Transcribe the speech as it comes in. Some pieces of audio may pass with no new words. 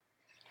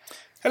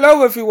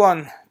Hello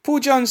everyone, Paul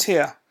Jones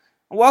here,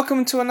 and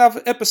welcome to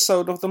another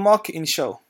episode of The Marketing Show.